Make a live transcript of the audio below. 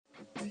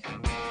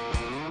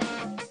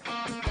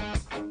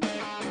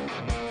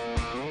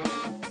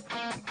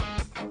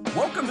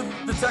Welcome to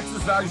the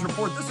Texas Values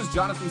Report. This is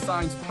Jonathan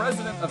Saenz,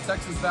 president of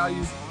Texas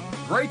Values.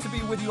 Great to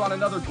be with you on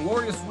another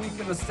glorious week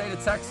in the state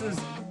of Texas.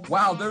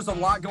 Wow, there's a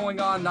lot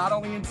going on, not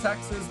only in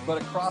Texas, but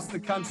across the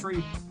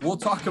country. We'll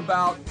talk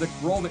about the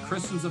role that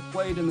Christians have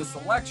played in this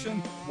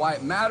election, why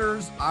it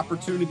matters,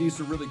 opportunities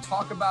to really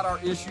talk about our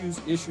issues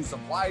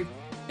of life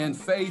and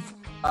faith.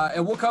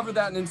 And we'll cover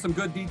that in some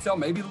good detail,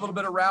 maybe a little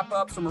bit of wrap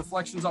up, some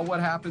reflections on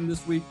what happened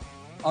this week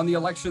on the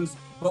elections.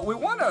 But we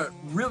want to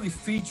really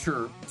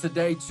feature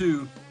today,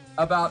 too,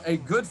 about a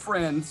good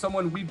friend,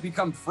 someone we've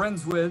become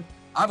friends with,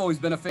 I've always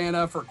been a fan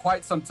of for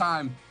quite some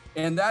time,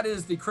 and that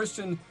is the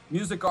Christian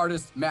music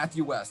artist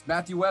Matthew West.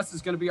 Matthew West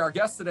is going to be our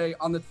guest today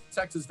on the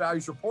Texas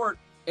Values Report.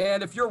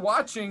 And if you're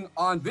watching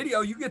on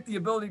video, you get the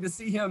ability to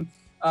see him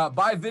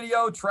by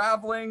video,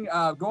 traveling,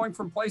 going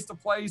from place to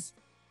place.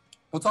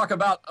 We'll talk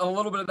about a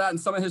little bit of that in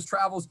some of his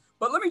travels.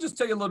 But let me just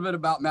tell you a little bit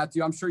about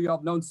Matthew. I'm sure you all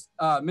have known,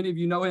 many of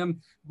you know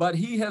him, but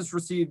he has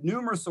received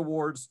numerous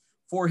awards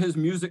for his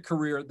music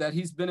career that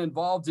he's been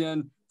involved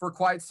in for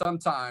quite some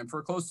time,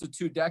 for close to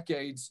 2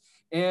 decades.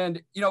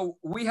 And, you know,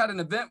 we had an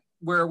event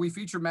where we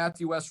featured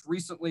Matthew West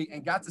recently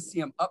and got to see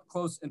him up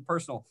close and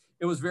personal.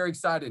 It was very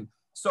exciting.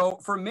 So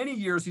for many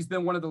years, he's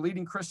been one of the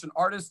leading Christian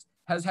artists,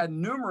 has had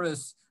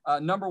numerous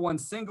 #1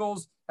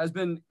 singles, has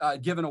been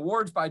given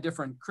awards by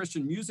different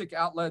Christian music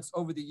outlets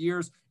over the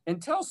years,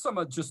 and tells some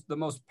of just the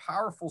most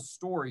powerful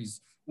stories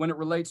when it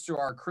relates to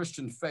our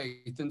Christian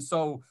faith. And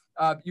so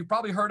you've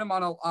probably heard him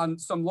on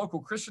some local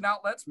Christian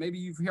outlets. Maybe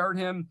you've heard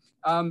him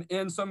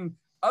in some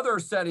other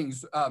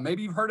settings.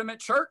 Maybe you've heard him at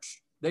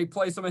church. They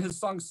play some of his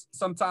songs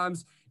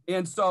sometimes.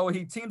 And so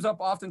he teams up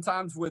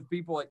oftentimes with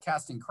people at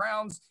Casting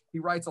Crowns. He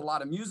writes a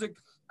lot of music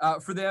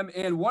for them.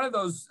 And one of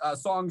those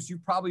songs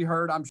you've probably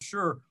heard, I'm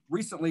sure,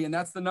 recently, and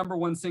that's the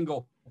 #1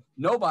 single,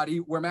 Nobody,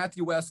 where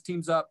Matthew West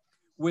teams up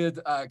with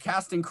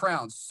Casting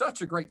Crowns.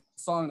 Such a great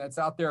song that's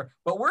out there.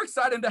 But we're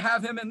excited to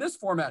have him in this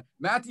format.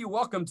 Matthew,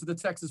 welcome to the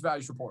Texas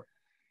Values Report.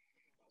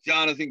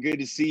 Jonathan, good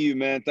to see you,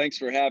 man. Thanks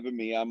for having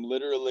me. I'm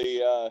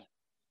literally,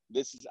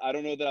 I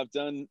don't know that I've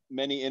done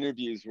many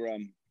interviews where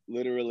I'm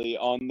literally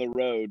on the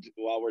road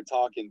while we're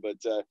talking, but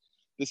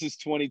this is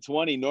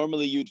 2020.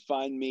 Normally you'd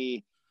find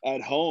me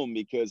at home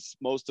because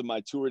most of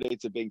my tour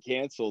dates have been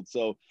canceled.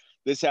 So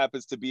this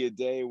happens to be a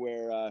day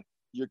where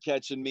you're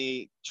catching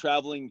me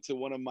traveling to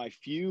one of my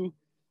few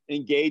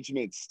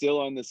engagements still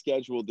on the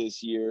schedule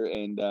this year.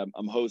 And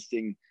I'm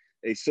hosting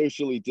a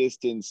socially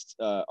distanced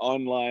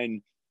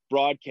online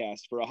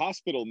broadcast for a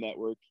hospital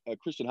network, a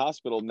Christian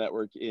hospital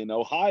network in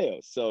Ohio.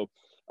 So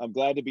I'm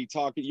glad to be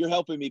talking. You're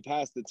helping me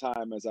pass the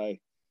time as I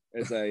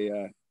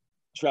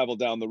travel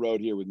down the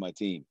road here with my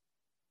team.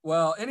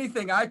 Well,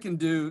 anything I can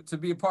do to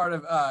be a part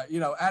of,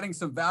 adding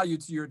some value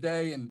to your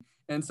day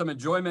and some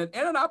enjoyment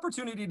and an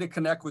opportunity to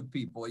connect with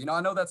people. You know,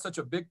 I know that's such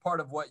a big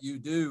part of what you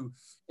do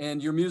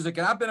and your music.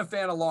 And I've been a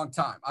fan a long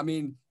time. I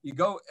mean, you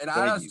go and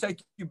I'll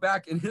take you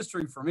back in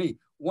history for me.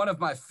 One of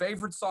my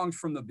favorite songs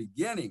from the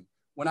beginning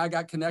when I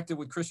got connected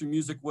with Christian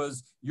music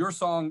was your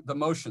song, The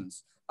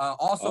Motions.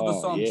 Also the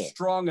song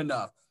Strong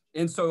Enough.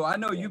 And so I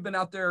know you've been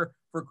out there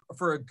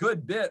for a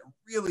good bit,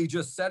 really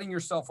just setting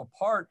yourself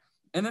apart.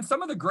 And then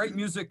some of the great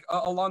music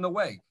along the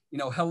way, you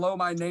know, Hello,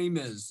 My Name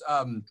Is,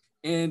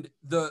 and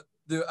the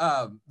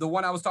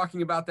one I was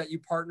talking about that you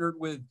partnered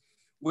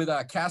with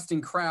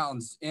Casting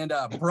Crowns and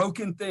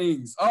Broken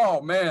Things.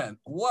 Oh man,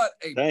 what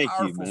a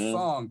powerful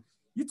song.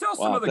 You tell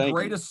some of the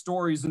greatest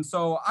stories. And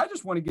so I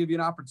just want to give you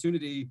an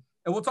opportunity,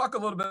 and we'll talk a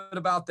little bit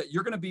about that.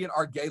 You're going to be at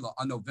our gala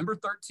on November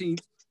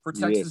 13th for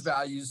Texas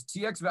Values,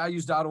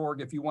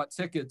 txvalues.org if you want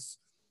tickets.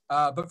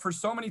 But for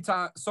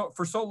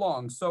so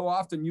long, so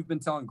often, you've been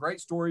telling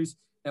great stories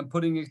and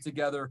putting it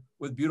together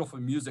with beautiful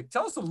music.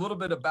 Tell us a little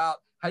bit about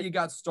how you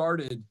got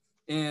started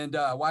and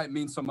why it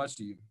means so much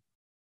to you.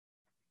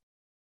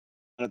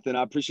 Jonathan,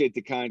 I appreciate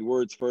the kind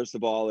words, first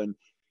of all. And,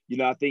 you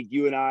know, I think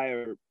you and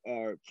I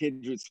are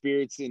kindred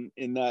spirits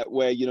in that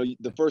way. You know,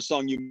 the first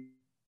song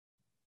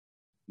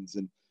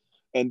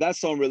and that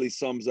song really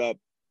sums up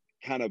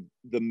kind of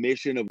the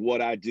mission of what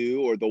I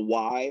do, or the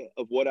why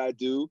of what I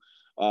do.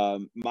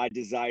 My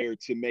desire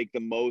to make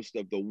the most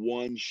of the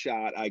one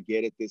shot I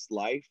get at this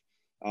life.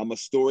 I'm a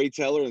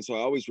storyteller, and so I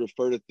always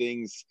refer to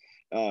things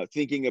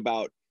thinking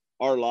about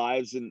our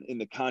lives in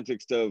the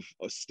context of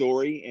a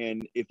story.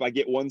 And if I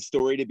get one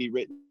story to be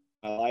written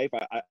in my life,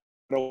 I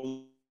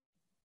don't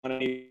want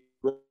any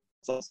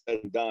all said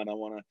and done. I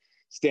want to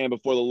stand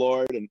before the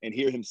Lord and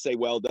hear him say,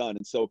 well done.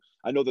 And so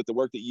I know that the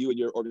work that you and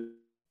your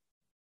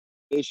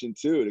organization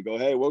too, to go,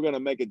 hey, we're going to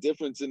make a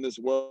difference in this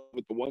world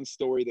with the one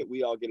story that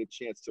we all get a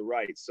chance to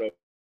write. So it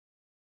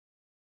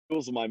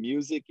fuels my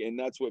music, and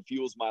that's what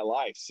fuels my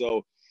life.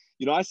 So,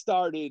 you know, I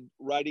started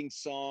writing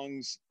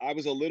songs. I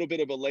was a little bit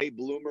of a late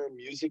bloomer,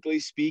 musically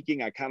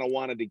speaking. I kind of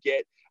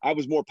I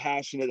was more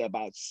passionate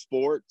about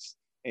sports.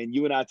 And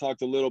you and I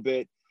talked a little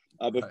bit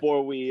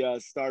before we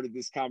started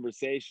this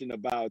conversation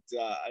about,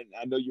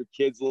 I know your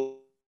kids love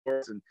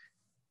sports, and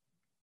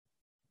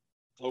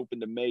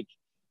hoping to make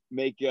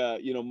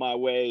my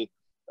way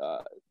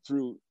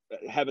through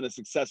having a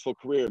successful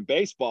career in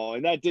baseball.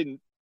 And that didn't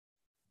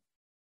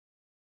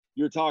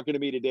you're talking to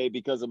me today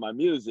because of my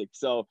music.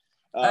 So,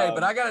 hey,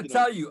 but I got to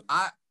tell you,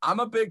 I'm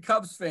a big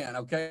Cubs fan.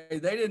 Okay.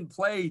 They didn't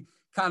play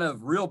kind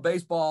of real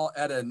baseball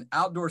at an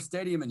outdoor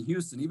stadium in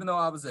Houston, even though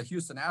I was a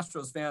Houston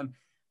Astros fan.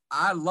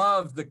 I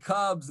love the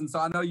Cubs. And so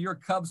I know you're a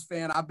Cubs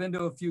fan. I've been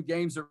to a few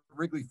games at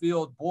Wrigley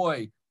Field.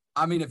 Boy,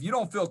 I mean, if you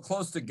don't feel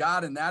close to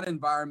God in that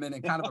environment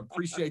and kind of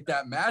appreciate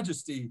that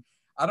majesty,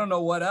 I don't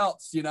know what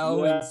else, you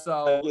know? Yeah, and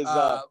so,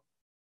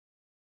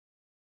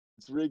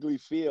 it's Wrigley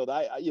Field.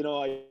 I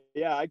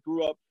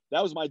grew up,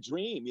 that was my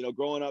dream,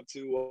 growing up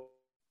to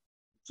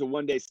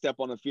one day step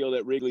on the field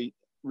at Wrigley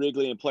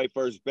and play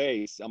first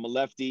base. I'm a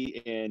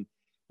lefty,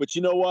 but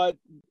you know what?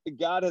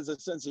 God has a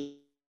sense of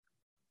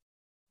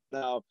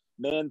now.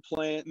 Man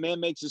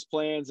makes his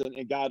plans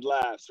and God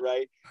laughs,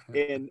 right?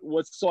 And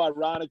what's so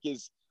ironic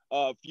is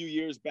a few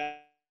years back,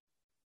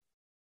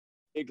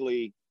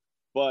 Wrigley,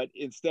 but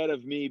instead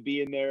of me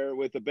being there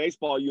with a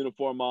baseball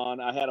uniform on,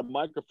 I had a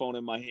microphone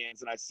in my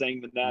hands and I sang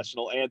the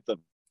national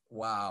anthem.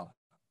 Wow.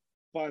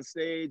 On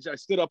stage, I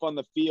stood up on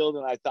the field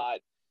and I thought,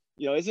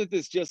 isn't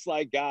this just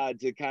like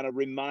God to kind of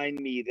remind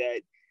me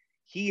that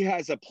he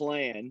has a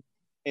plan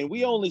and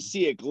we only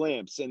see a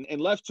glimpse, and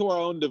left to our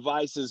own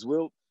devices,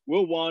 we'll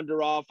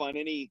wander off on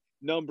any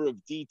number of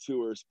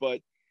detours,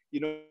 but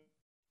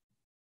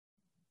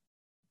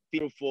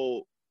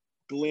beautiful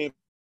glimpse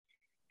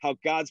how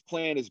God's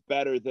plan is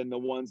better than the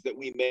ones that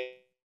we make.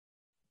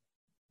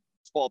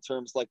 Baseball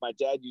terms, like my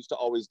dad used to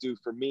always do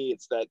for me,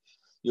 it's that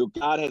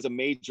God has a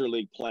major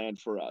league plan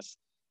for us,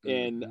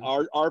 and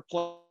our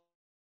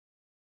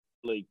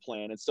league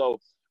plan. And so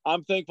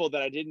I'm thankful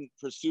that I didn't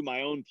pursue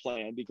my own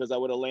plan, because I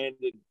would have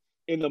landed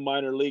in the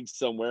minor leagues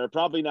somewhere,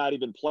 probably not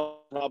even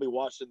probably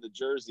washing the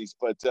jerseys.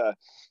 But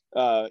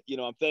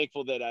I'm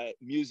thankful that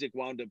music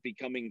wound up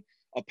becoming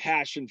a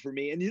passion for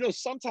me. And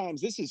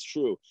sometimes this is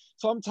true.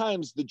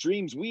 Sometimes the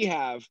dreams we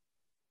have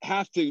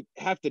to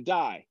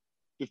die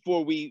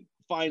before we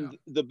find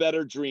the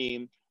better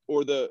dream,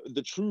 or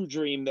the true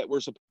dream that we're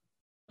supposed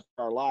to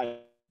in our life.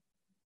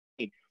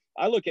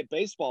 I look at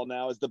baseball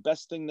now as the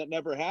best thing that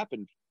never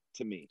happened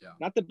to me. Yeah.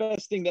 Not the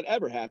best thing that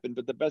ever happened,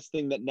 but the best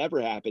thing that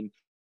never happened.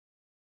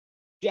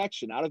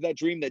 Rejection out of that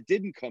dream that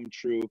didn't come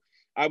true,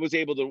 I was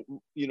able to,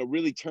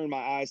 really turn my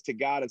eyes to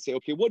God and say,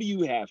 okay, what do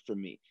you have for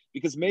me?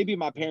 Because maybe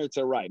my parents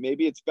are right.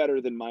 Maybe it's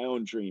better than my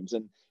own dreams.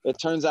 And it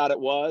turns out it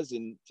was.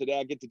 And today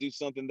I get to do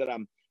something that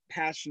I'm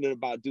passionate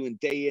about doing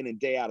day in and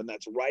day out. And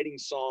that's writing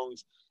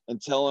songs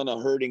and telling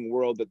a hurting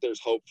world that there's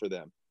hope for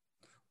them.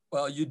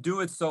 Well, you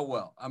do it so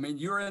well. I mean,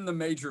 you're in the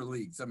major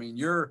leagues. I mean,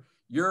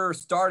 you're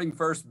starting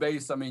first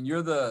base. I mean,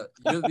 you're the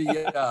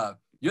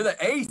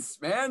ace,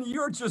 man.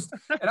 You're just,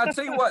 and I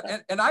tell you what,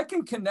 and I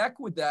can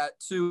connect with that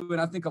too. And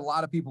I think a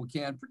lot of people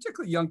can,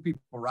 particularly young people,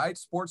 right?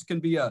 Sports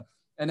can be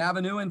an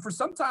avenue. And for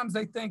sometimes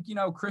they think,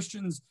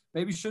 Christians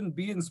maybe shouldn't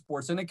be in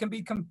sports, and it can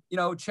be,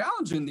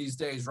 challenging these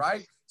days,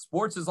 right?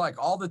 Sports is like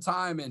all the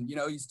time, and,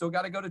 you still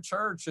got to go to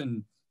church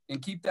and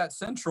keep that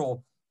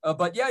central.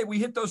 But yeah, we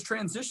hit those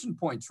transition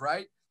points,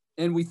 right?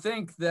 And we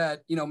think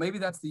that, maybe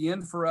that's the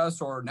end for us,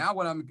 or now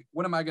what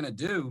am I going to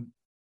do?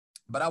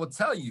 But I would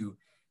tell you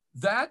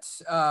that,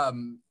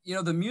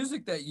 the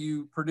music that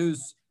you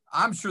produce,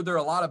 I'm sure there are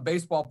a lot of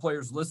baseball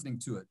players listening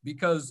to it,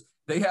 because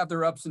they have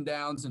their ups and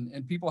downs,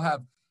 and people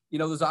have,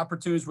 those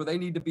opportunities where they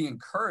need to be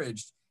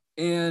encouraged.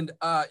 And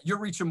you're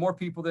reaching more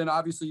people than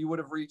obviously you would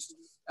have reached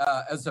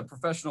as a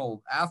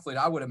professional athlete,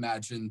 I would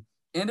imagine.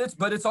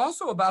 But it's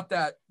also about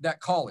that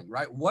calling,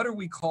 right? What are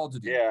we called to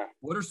do? Yeah.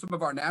 What are some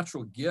of our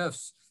natural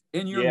gifts?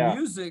 And your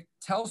music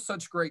tells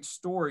such great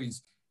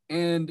stories.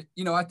 And,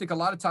 I think a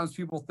lot of times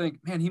people think,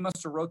 man, he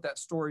must have wrote that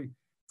story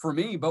for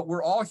me, but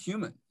we're all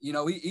human,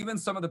 even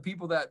some of the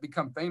people that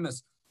become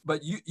famous.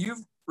 But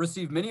you've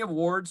received many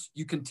awards.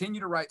 You continue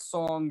to write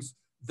songs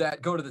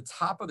that go to the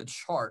top of the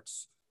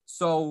charts.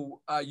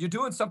 So you're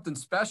doing something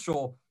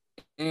special,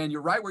 and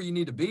you're right where you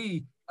need to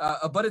be.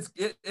 But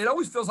it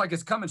always feels like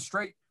it's coming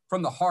straight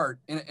from the heart.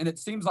 And it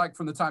seems like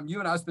from the time you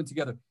and I spent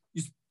together,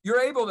 you're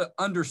able to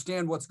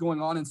understand what's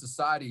going on in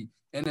society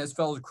and as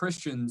fellow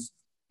Christians,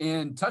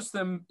 and touch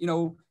them,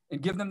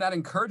 and give them that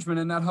encouragement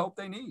and that hope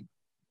they need.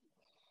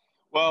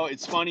 Well,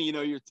 it's funny,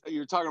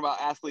 you're talking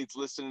about athletes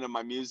listening to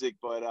my music,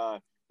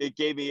 but it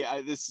gave me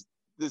this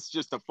is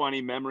just a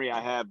funny memory I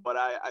have. But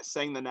I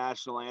sang the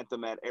national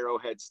anthem at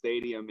Arrowhead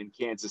Stadium in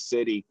Kansas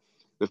City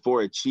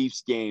before a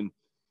Chiefs game,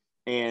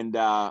 and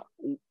but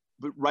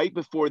right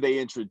before they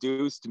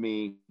introduced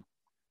me,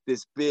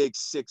 this big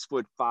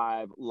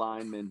 6'5"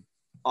 lineman,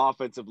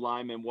 offensive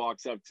lineman,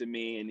 walks up to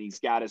me, and he's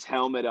got his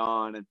helmet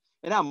on,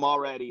 and I'm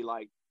already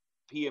like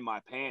peeing my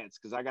pants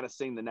because I got to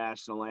sing the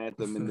national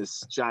anthem in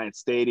this giant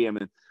stadium.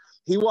 And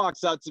he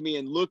walks up to me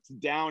and looks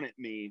down at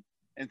me,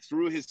 and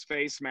through his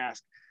face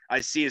mask, I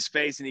see his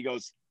face, and he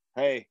goes,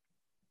 "Hey,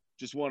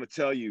 just want to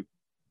tell you,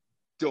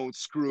 don't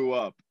screw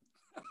up."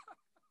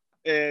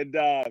 And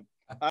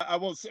I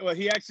won't say, well,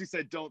 he actually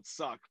said, "Don't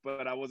suck,"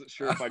 but I wasn't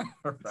sure if I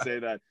could say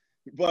that.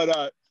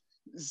 But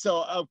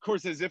so of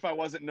course, as if I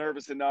wasn't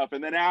nervous enough.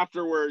 And then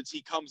afterwards,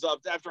 he comes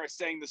up, after I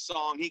sang the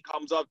song, he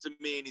comes up to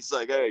me and he's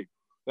like, "Hey,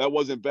 That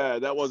wasn't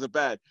bad. That wasn't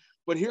bad.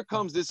 But here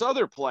comes this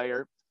other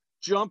player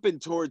jumping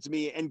towards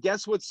me. And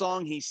guess what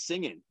song he's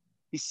singing?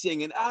 He's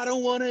singing, I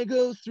don't want to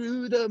go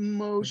through the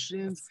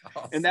motions.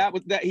 Awesome. And that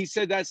was that. He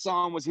said that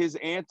song was his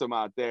anthem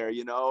out there,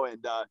 you know,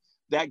 and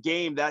that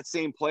game, that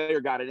same player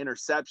got an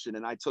interception,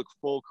 and I took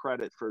full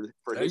credit for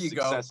his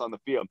success on the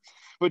field.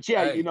 But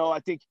yeah, you know,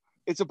 I think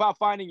it's about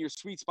finding your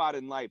sweet spot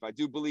in life. I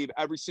do believe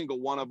every single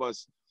one of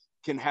us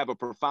can have a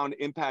profound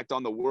impact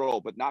on the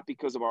world, but not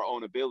because of our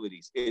own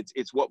abilities.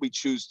 It's what we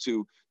choose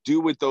to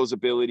do with those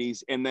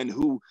abilities, and then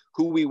who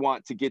we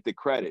want to get the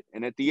credit.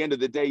 And at the end of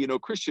the day, you know,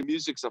 Christian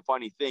music's a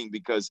funny thing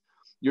because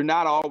you're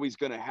not always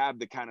going to have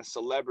the kind of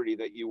celebrity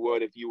that you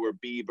would if you were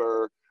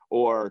Bieber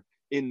or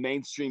in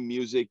mainstream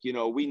music. You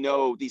know, we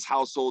know these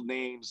household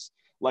names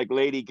like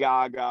Lady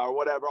Gaga or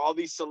whatever, all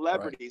these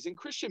celebrities. Right. In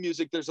Christian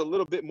music, there's a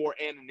little bit more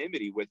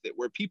anonymity with it,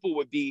 where people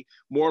would be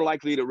more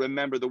likely to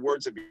remember the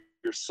words of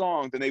your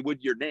song than they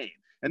would your name.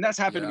 And that's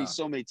happened to me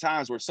so many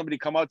times where somebody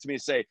come up to me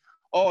and say,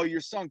 oh, your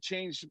song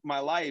changed my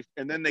life.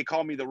 And then they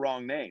call me the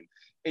wrong name.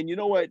 And you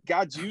know what?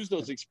 God's used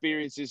those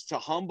experiences to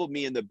humble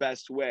me in the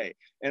best way.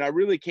 And I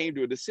really came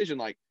to a decision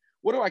like,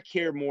 what do I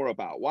care more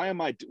about?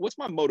 What's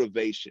my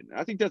motivation? And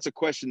I think that's a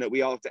question that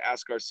we all have to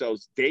ask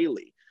ourselves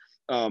daily.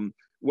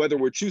 Whether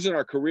we're choosing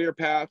our career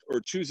path or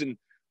choosing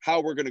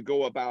how we're going to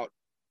go about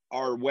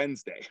our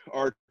Wednesday,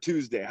 our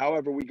Tuesday,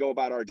 however we go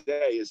about our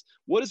day, is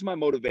what is my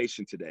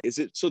motivation today? Is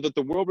it so that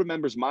the world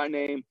remembers my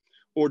name,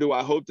 or do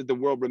I hope that the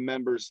world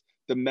remembers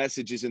the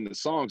messages in the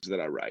songs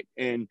that I write?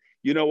 And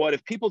you know what?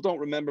 If people don't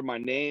remember my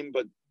name,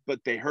 but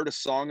they heard a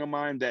song of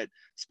mine that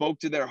spoke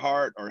to their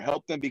heart or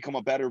helped them become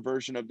a better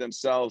version of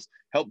themselves,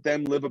 help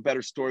them live a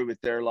better story with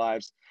their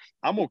lives,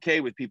 I'm okay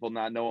with people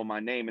not knowing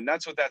my name. And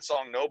that's what that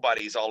song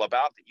Nobody is all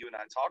about that you and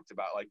I talked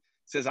about. Like, it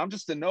says, I'm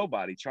just a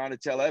nobody trying to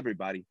tell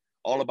everybody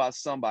all about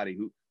somebody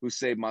who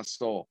saved my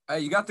soul. Hey,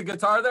 you got the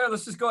guitar there?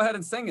 Let's just go ahead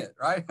and sing it,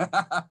 right?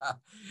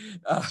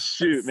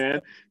 Shoot, man.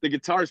 The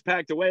guitar's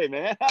packed away,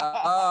 man.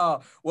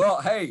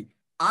 Well, hey,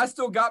 I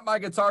still got my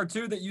guitar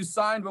too that you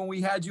signed when we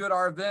had you at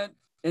our event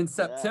in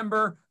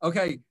September. Yeah.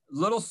 Okay,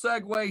 little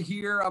segue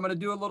here. I'm going to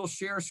do a little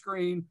share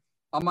screen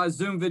on my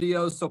Zoom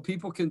videos so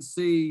people can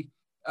see.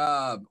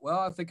 Well,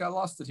 I think I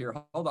lost it here.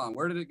 Hold on.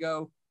 Where did it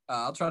go?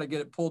 I'll try to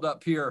get it pulled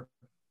up here.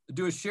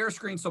 Do a share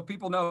screen so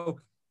people know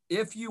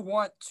if you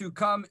want to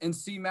come and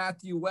see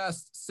Matthew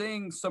West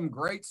sing some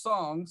great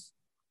songs.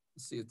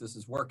 Let's see if this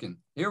is working.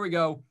 Here we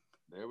go.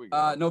 There we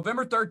go.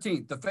 November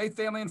 13th, the Faith,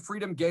 Family, and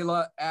Freedom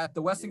Gala at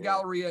the Westin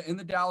Galleria in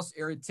the Dallas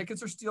area.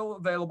 Tickets are still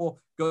available.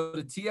 Go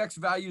to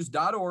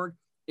txvalues.org.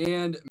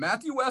 And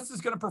Matthew West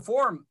is going to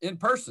perform in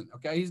person,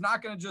 okay? He's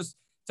not going to just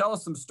tell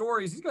us some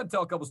stories. He's going to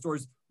tell a couple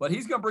stories, but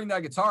he's going to bring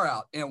that guitar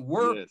out, and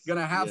we're going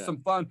to have some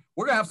fun.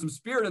 We're going to have some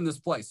spirit in this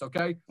place,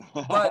 okay?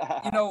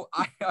 But, you know,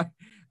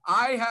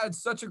 I had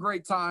such a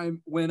great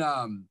time when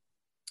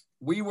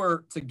we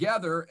were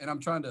together, and I'm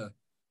trying to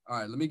 – all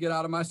right, let me get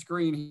out of my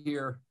screen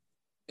here.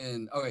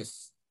 And okay,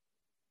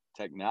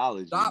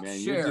 technology, stop man.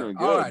 Share. You're doing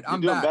good. All right, I'm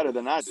doing back. Better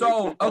than I do.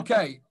 So,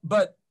 okay,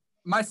 but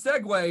my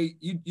segue,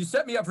 you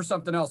set me up for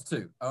something else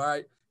too. All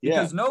right,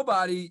 because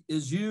Nobody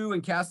is you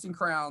and Casting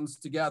Crowns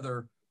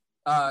together.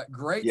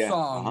 Great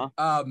song.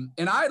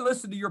 And I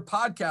listened to your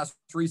podcast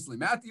recently.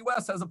 Matthew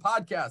West has a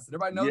podcast. Did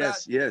everybody know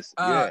that? Yes.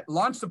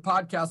 Launched a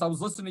podcast. I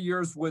was listening to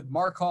yours with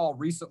Mark Hall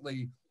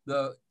recently,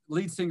 the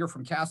lead singer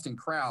from Casting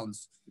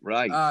Crowns.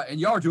 Right. And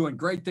y'all are doing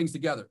great things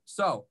together.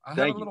 So I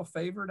have a little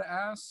favor to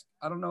ask.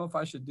 I don't know if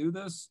I should do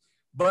this,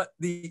 but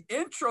the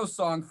intro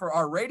song for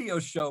our radio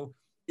show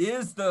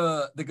is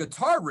the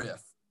guitar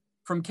riff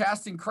from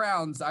Casting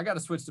Crowns. I got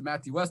to switch to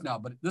Matthew West now,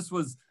 but this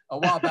was a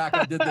while back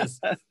I did this.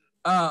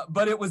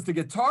 But it was the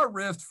guitar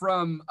riff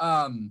from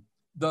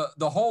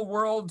the whole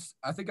world.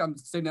 I think I'm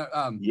saying that.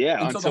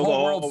 Until the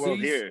whole world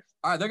sees. Here.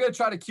 All right, they're gonna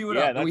try to cue it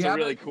up. Yeah, that's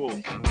really cool. Do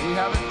we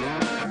have it?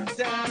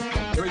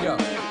 Here we go.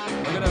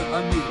 We're gonna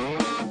unmute.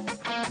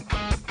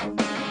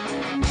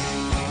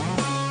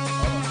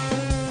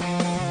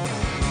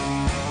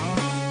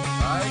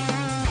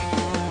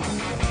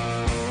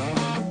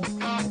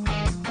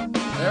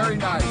 Very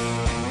nice.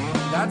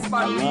 That's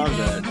my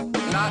lead in.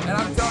 And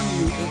I'm telling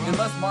you,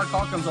 unless Mark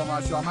Hall comes on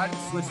my show, I might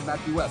switch to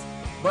Matthew West.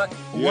 But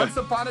once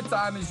upon a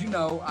time, as you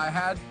know, I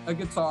had a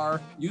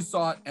guitar. You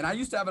saw it. And I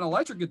used to have an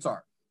electric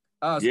guitar.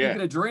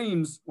 Speaking of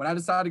dreams, when I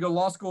decided to go to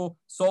law school,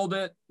 sold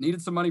it,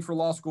 needed some money for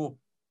law school.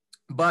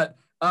 But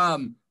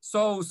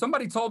so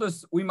somebody told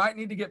us we might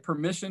need to get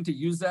permission to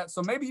use that.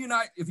 So maybe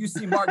if you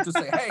see Mark, just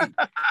say, hey,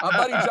 my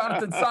buddy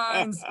Jonathan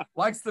Signs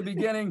likes the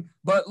beginning.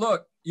 But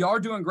look, y'all are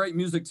doing great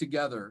music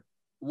together.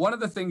 One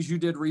of the things you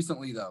did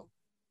recently, though,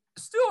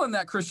 still in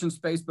that Christian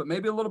space, but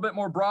maybe a little bit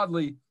more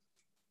broadly,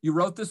 you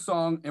wrote this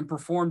song and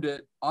performed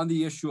it on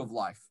the issue of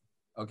life.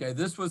 Okay,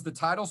 this was the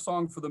title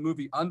song for the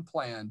movie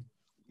Unplanned.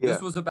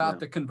 This was about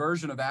the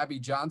conversion of Abby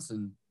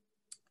Johnson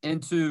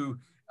into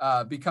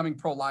becoming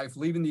pro-life,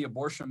 leaving the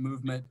abortion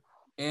movement.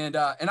 And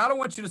I don't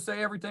want you to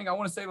say everything. I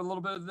want to save a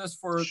little bit of this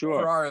for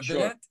our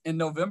event in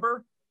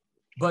November.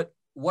 But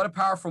what a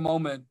powerful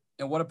moment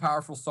and what a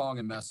powerful song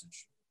and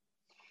message.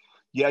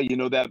 Yeah,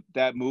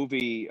 that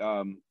movie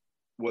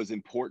was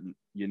important,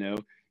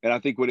 and I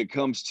think when it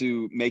comes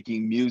to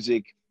making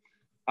music,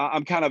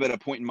 I'm kind of at a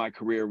point in my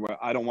career where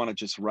I don't want to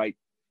just write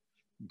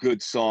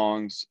good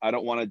songs. I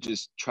don't want to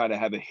just try to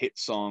have a hit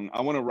song.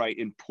 I want to write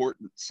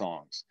important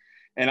songs.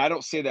 And I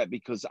don't say that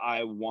because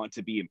I want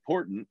to be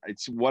important.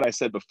 It's what I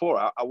said before.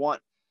 I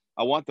want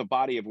the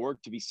body of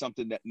work to be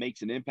something that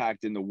makes an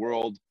impact in the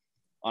world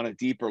on a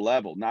deeper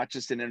level, not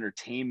just an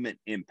entertainment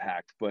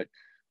impact, but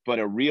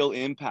a real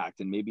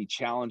impact, and maybe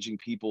challenging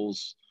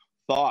people's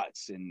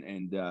thoughts.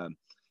 And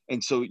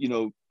so,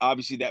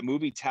 obviously that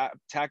movie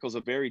tackles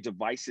a very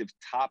divisive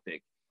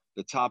topic,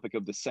 the topic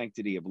of the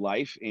sanctity of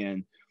life.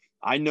 And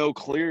I know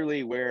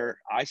clearly where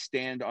I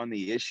stand on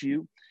the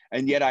issue.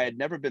 And yet I had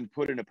never been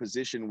put in a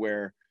position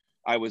where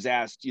I was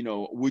asked,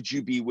 would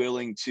you be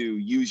willing to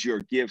use your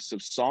gifts of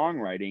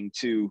songwriting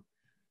to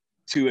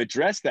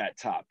address that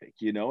topic,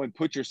 and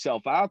put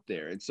yourself out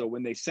there. And so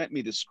when they sent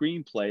me the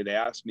screenplay, they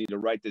asked me to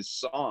write this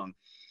song.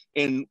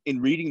 And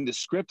in reading the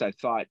script, I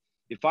thought,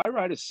 if I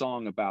write a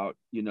song about,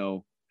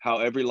 how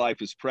every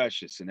life is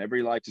precious and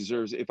every life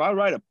deserves, if I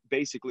write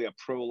basically a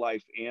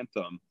pro-life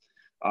anthem,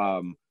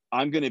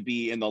 I'm going to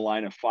be in the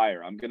line of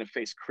fire. I'm going to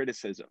face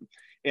criticism.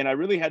 And I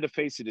really had to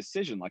face a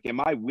decision. Like,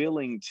 am I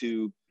willing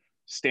to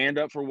stand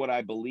up for what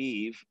I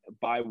believe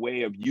by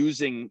way of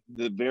using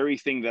the very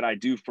thing that I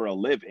do for a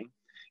living,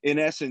 in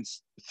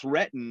essence,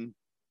 threaten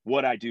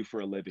what I do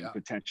for a living,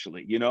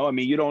 potentially, you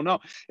don't know.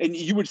 And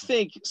you would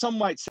think, some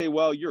might say,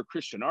 well, you're a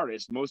Christian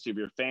artist. Most of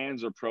your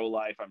fans are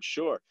pro-life, I'm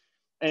sure.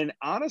 And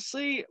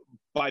honestly,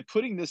 by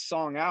putting this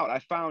song out, I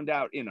found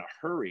out in a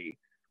hurry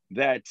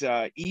that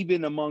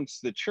even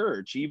amongst the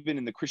church, even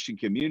in the Christian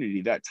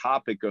community, that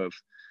topic of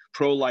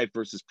pro-life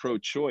versus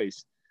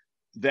pro-choice,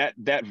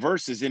 that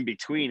verse is in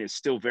between is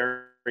still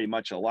very, very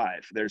much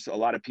alive. There's a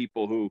lot of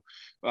people who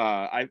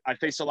I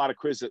face a lot of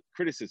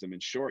criticism, in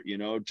short,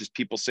 just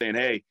people saying,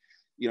 hey,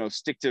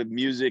 stick to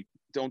music,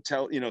 don't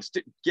tell,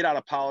 get out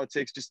of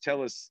politics, just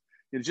tell us,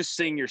 just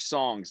sing your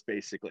songs,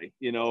 basically,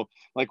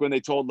 like when they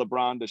told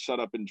LeBron to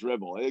shut up and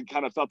dribble. It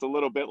kind of felt a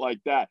little bit like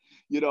that,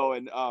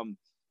 and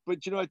but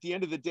at the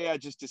end of the day, I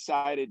just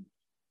decided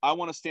I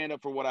want to stand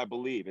up for what I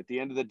believe. At the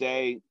end of the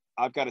day,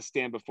 I've got to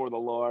stand before the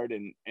Lord,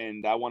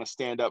 and I want to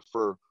stand up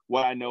for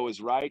what I know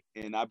is right.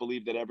 And I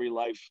believe that every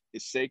life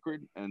is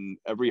sacred and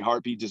every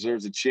heartbeat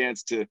deserves a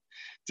chance to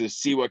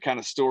see what kind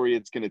of story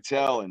it's going to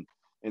tell.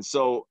 And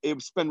so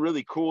it's been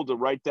really cool to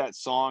write that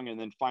song and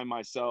then find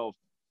myself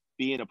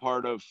being a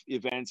part of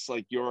events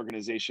like your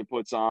organization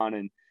puts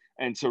on,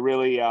 and to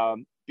really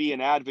be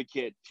an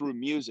advocate through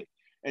music.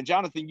 And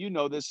Jonathan,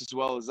 this as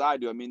well as I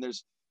do. I mean,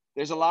 there's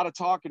a lot of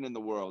talking in the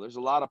world. There's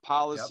a lot of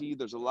policy.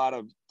 There's a lot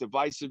of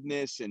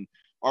divisiveness, and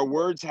our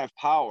words have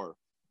power.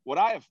 What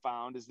I have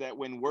found is that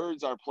when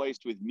words are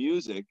placed with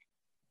music,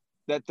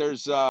 that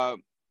there's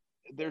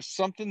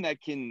something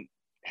that can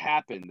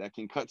happen that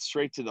can cut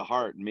straight to the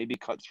heart, and maybe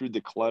cut through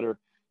the clutter,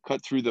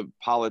 cut through the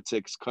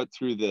politics, cut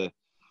through the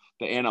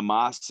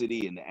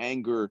animosity and the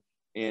anger.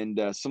 And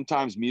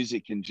sometimes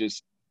music can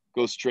just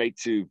go straight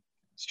to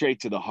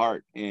the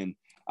heart. And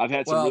I've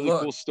had some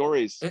really cool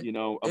stories,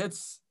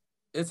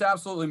 It's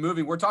absolutely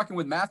moving. We're talking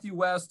with Matthew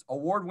West,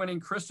 award-winning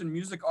Christian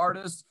music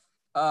artist,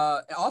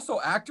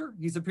 also actor.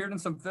 He's appeared in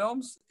some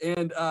films,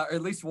 and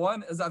at least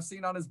one, as I've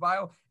seen on his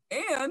bio.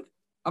 And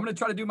I'm going to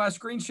try to do my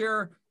screen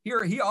share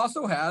here. He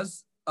also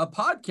has a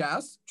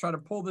podcast. Try to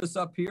pull this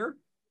up here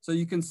so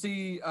you can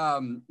see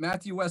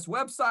Matthew West's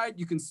website.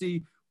 You can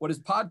see what his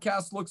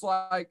podcast looks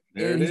like.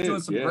 There and he's is,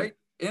 doing some great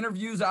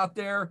interviews out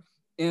there.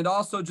 And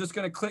also just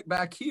going to click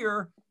back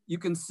here. You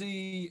can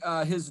see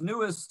his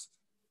newest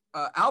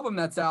album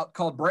that's out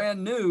called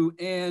Brand New.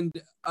 And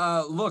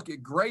look,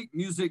 great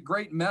music,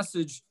 great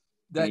message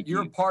that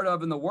you're part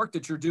of in the work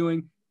that you're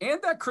doing,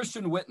 and that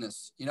Christian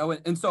witness,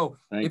 And so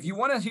if you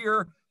want to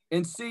hear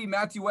and see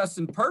Matthew West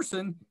in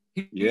person,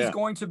 he's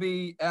going to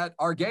be at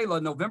our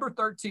gala November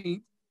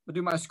 13th. I'll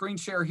do my screen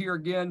share here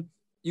again.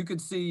 You can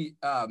see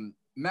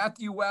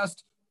Matthew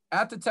West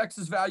at the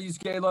Texas Values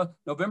Gala,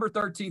 November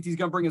 13th. He's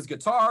going to bring his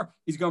guitar.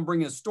 He's going to bring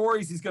his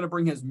stories. He's going to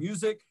bring his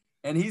music,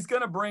 and he's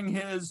going to bring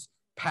his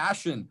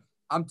passion.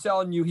 I'm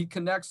telling you, he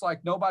connects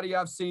like nobody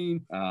I've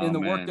seen in the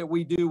work that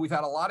we do. We've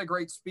had a lot of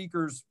great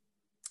speakers.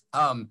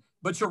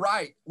 But you're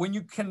right. When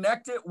you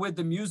connect it with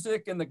the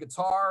music and the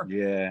guitar,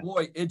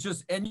 boy, it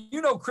just, and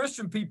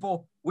Christian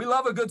people, we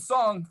love a good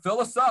song. Fill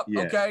us up.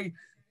 Okay.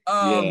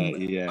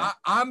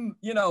 I'm,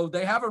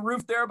 they have a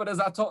roof there, but as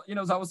I told,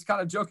 as I was kind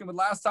of joking with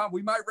last time,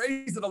 we might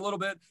raise it a little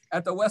bit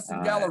at the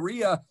Westin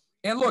Galleria.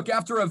 And look,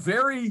 after a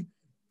very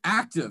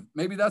active,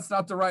 maybe that's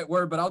not the right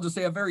word, but I'll just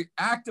say a very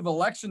active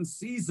election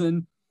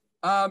season,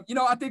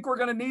 I think we're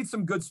going to need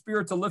some good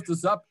spirit to lift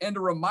us up and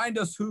to remind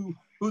us who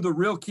the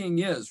real king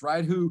is,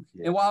 right?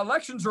 And while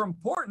elections are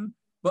important,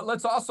 but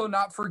let's also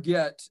not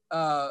forget,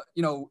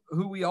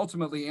 who we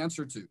ultimately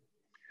answer to.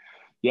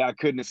 Yeah, I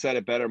couldn't have said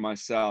it better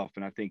myself.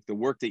 And I think the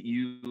work that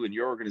you and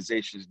your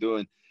organization is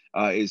doing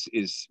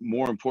is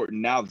more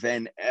important now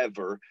than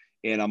ever.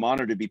 and I'm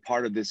honored to be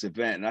part of this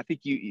event. And I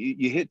think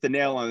you hit the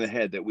nail on the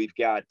head that we've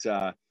got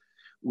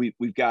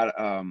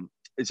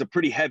it's a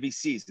pretty heavy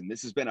season.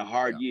 This has been a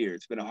hard year.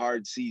 It's been a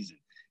hard season.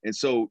 And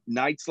so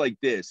nights like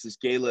this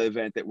gala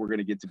event that we're going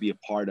to get to be a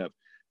part of,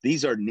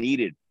 these are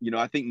needed,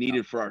 I think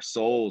needed for our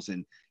souls.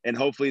 And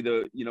hopefully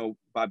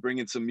by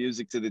bringing some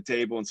music to the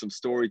table and some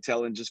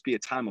storytelling, just be a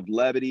time of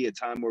levity, a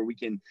time where we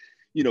can,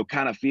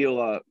 kind of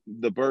feel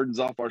the burdens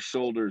off our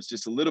shoulders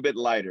just a little bit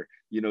lighter,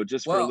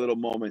 just for a little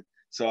moment.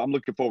 So I'm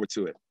looking forward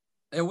to it.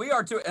 And we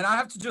are too. And I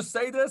have to just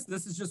say this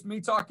is just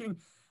me talking.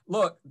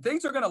 Look,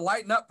 things are going to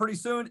lighten up pretty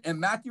soon. And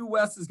Matthew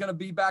West is going to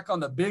be back on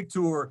the big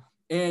tour.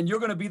 And you're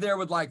going to be there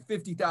with like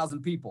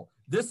 50,000 people.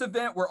 This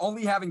event, we're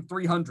only having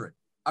 300.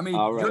 I mean,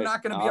 you're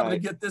not going to be able to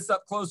get this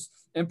up close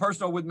and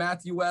personal with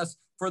Matthew West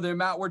for the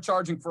amount we're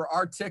charging for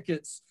our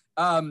tickets,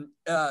 all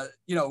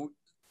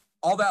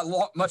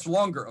that much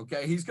longer,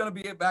 okay? He's going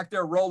to be back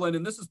there rolling,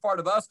 and this is part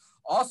of us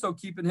also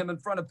keeping him in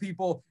front of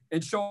people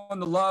and showing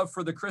the love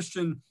for the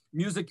Christian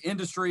music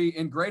industry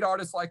and great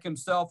artists like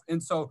himself.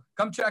 And so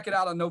come check it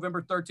out on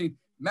November 13th.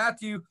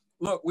 Matthew,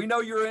 look, we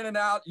know you're in and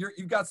out.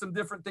 You've got some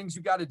different things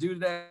you got to do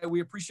today.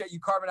 We appreciate you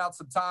carving out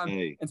some time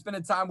and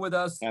spending time with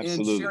us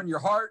and sharing your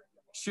heart,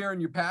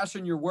 sharing your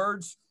passion, your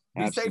words.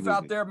 Be safe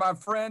out there, my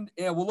friend,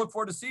 and we'll look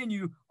forward to seeing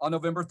you on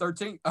November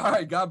 13th. All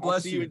right, God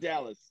bless you. See you in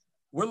Dallas.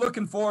 We're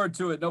looking forward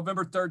to it,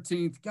 November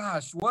 13th.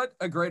 Gosh, what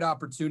a great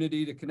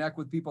opportunity to connect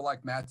with people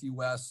like Matthew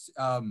West.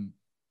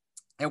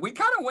 And we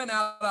kind of went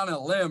out on a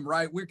limb,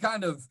 right? We're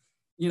kind of,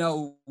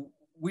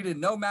 we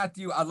didn't know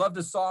Matthew. I love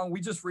the song. We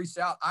just reached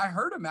out. I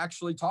heard him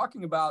actually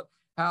talking about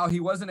how he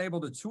wasn't able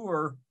to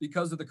tour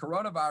because of the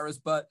coronavirus,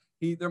 but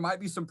there might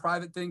be some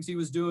private things he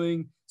was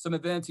doing, some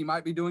events. He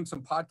might be doing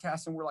some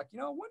podcasts. And we're like,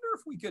 I wonder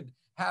if we could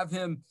have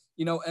him,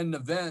 an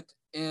event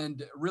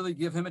and really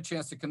give him a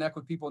chance to connect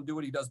with people and do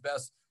what he does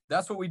best.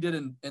 That's what we did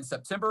in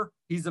September.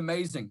 He's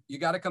amazing. You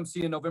got to come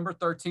see him November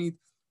 13th.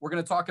 We're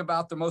going to talk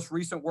about the most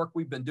recent work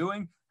we've been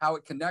doing, how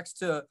it connects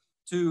to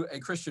a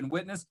Christian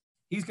witness.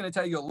 He's going to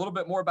tell you a little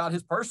bit more about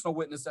his personal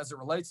witness as it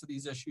relates to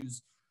these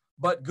issues.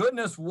 But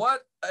goodness,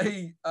 what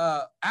a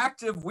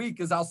active week,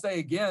 as I'll say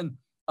again.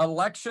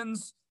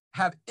 Elections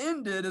have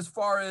ended as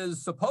far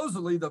as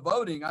supposedly the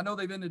voting. I know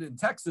they've ended in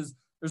Texas.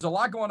 There's a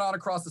lot going on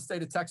across the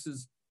state of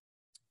Texas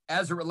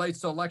as it relates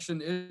to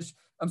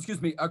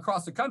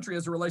across the country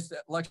as it relates to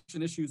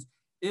election issues.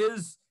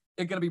 Is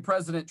it going to be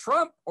President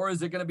Trump or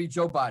is it going to be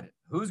Joe Biden?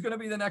 Who's going to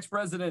be the next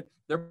president?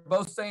 They're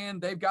both saying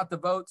they've got the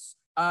votes.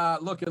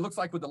 Look, it looks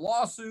like with the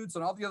lawsuits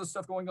and all the other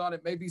stuff going on,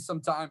 it may be some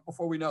time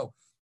before we know.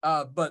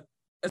 But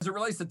as it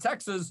relates to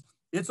Texas,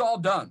 it's all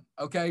done,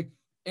 okay?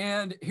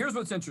 And here's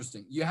what's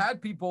interesting. You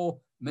had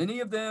people, many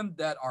of them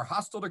that are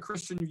hostile to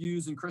Christian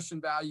views and Christian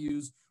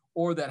values,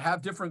 or that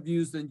have different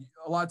views than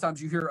a lot of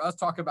times you hear us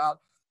talk about.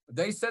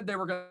 They said they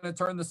were going to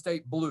turn the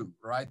state blue,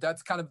 right?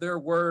 That's kind of their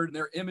word and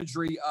their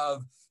imagery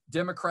of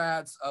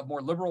Democrats, of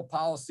more liberal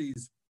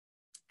policies.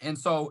 And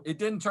so it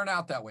didn't turn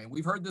out that way. And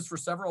we've heard this for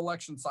several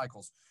election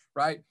cycles,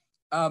 right?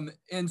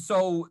 And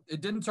so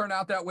it didn't turn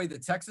out that way. The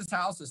Texas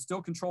House is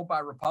still controlled by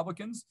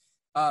Republicans.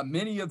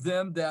 Many of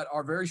them that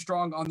are very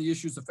strong on the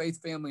issues of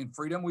faith, family, and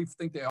freedom. We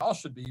think they all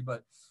should be,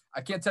 but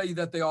I can't tell you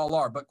that they all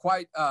are, but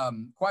quite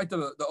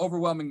the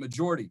overwhelming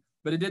majority.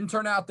 But it didn't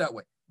turn out that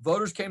way.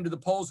 Voters came to the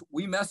polls.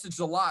 We messaged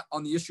a lot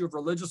on the issue of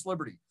religious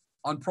liberty,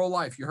 on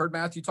pro-life. You heard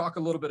Matthew talk a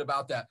little bit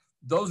about that.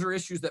 Those are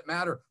issues that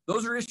matter.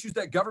 Those are issues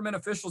that government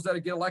officials that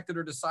get elected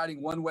are deciding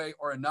one way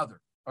or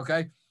another,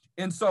 okay?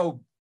 And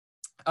so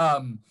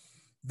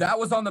that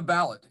was on the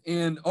ballot.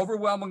 And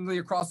overwhelmingly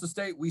across the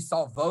state, we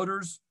saw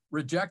voters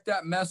reject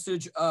that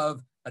message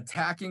of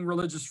attacking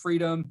religious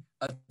freedom,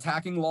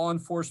 attacking law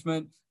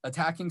enforcement,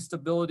 attacking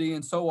stability,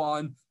 and so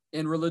on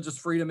in religious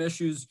freedom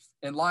issues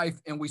in life.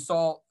 And we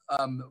saw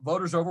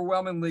voters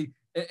overwhelmingly,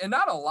 and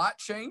not a lot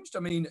changed.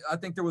 I mean, I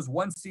think there was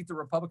one seat the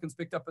Republicans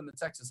picked up in the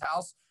Texas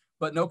House,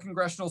 but no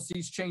congressional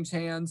seats changed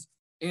hands.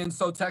 And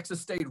so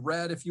Texas stayed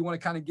red, if you want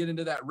to kind of get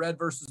into that red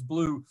versus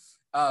blue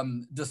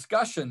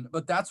discussion.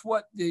 But that's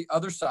what the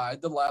other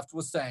side, the left,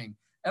 was saying.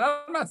 And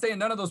I'm not saying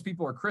none of those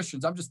people are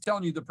Christians. I'm just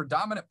telling you the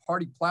predominant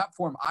party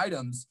platform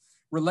items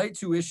relate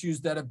to issues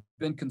that have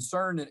been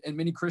concerned, and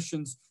many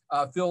Christians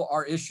feel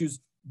are issues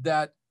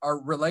that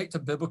relate to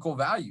biblical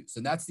values.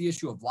 And that's the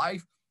issue of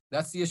life.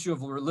 That's the issue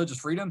of religious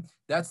freedom.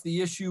 That's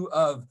the issue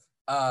of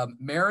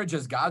marriage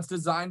as God's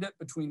designed it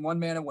between one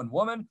man and one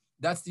woman.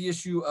 That's the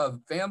issue of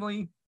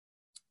family.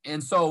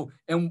 And so,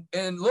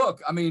 and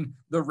look, I mean,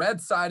 the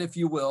red side, if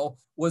you will,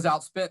 was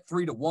outspent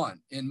 3-1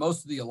 in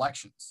most of the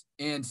elections.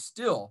 And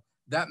still,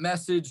 that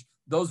message,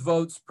 those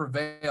votes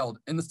prevailed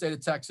in the state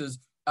of Texas.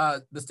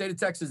 The state of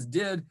Texas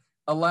did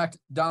elect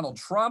Donald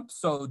Trump.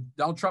 So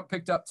Donald Trump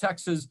picked up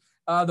Texas.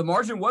 The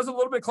margin was a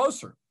little bit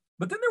closer.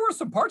 But then there were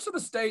some parts of the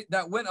state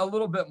that went a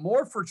little bit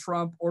more for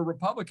Trump or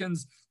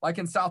Republicans, like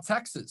in South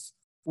Texas,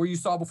 where you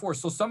saw before.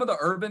 So some of the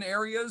urban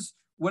areas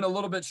went a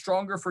little bit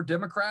stronger for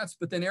Democrats,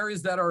 but then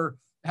areas that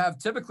have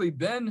typically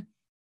been,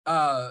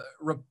 have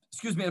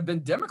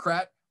been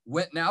Democrat,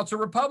 went now to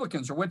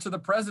Republicans or went to the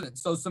president.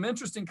 So some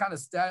interesting kind of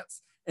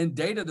stats and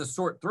data to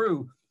sort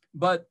through.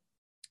 But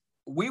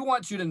we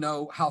want you to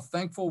know how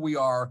thankful we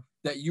are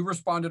that you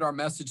responded our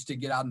message to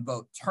get out and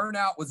vote.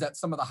 Turnout was at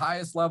some of the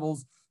highest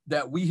levels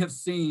that we have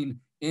seen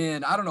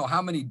in, I don't know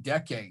how many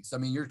decades. I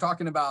mean, you're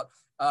talking about,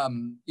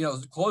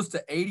 close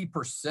to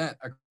 80%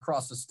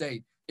 across the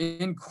state.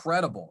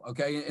 Incredible.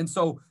 Okay. And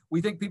so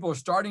we think people are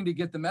starting to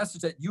get the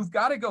message that you've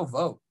got to go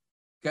vote.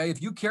 Okay.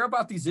 If you care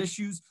about these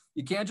issues,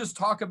 you can't just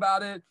talk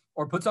about it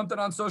or put something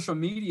on social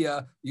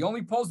media. The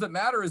only polls that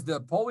matter is the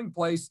polling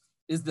place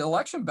is the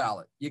election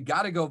ballot. You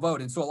got to go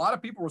vote. And so a lot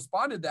of people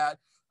responded that.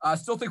 I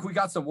still think we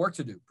got some work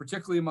to do,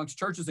 particularly amongst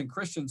churches and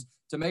Christians,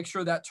 to make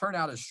sure that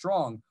turnout is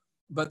strong.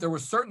 But there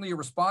was certainly a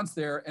response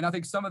there. And I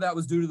think some of that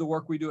was due to the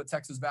work we do at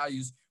Texas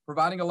Values,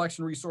 providing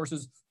election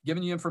resources,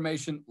 giving you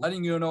information,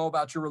 letting you know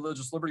about your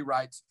religious liberty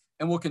rights,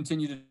 and we'll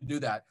continue to do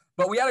that.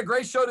 But we had a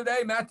great show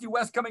today. Matthew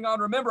West coming on.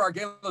 Remember, our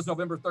gala is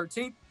November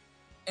 13th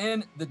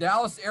in the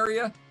Dallas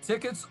area.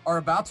 Tickets are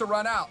about to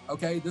run out,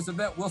 okay? This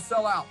event will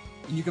sell out.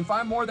 And you can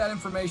find more of that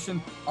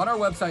information on our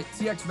website,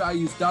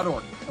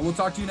 txvalues.org. And we'll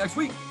talk to you next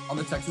week on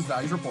the Texas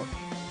Values Report.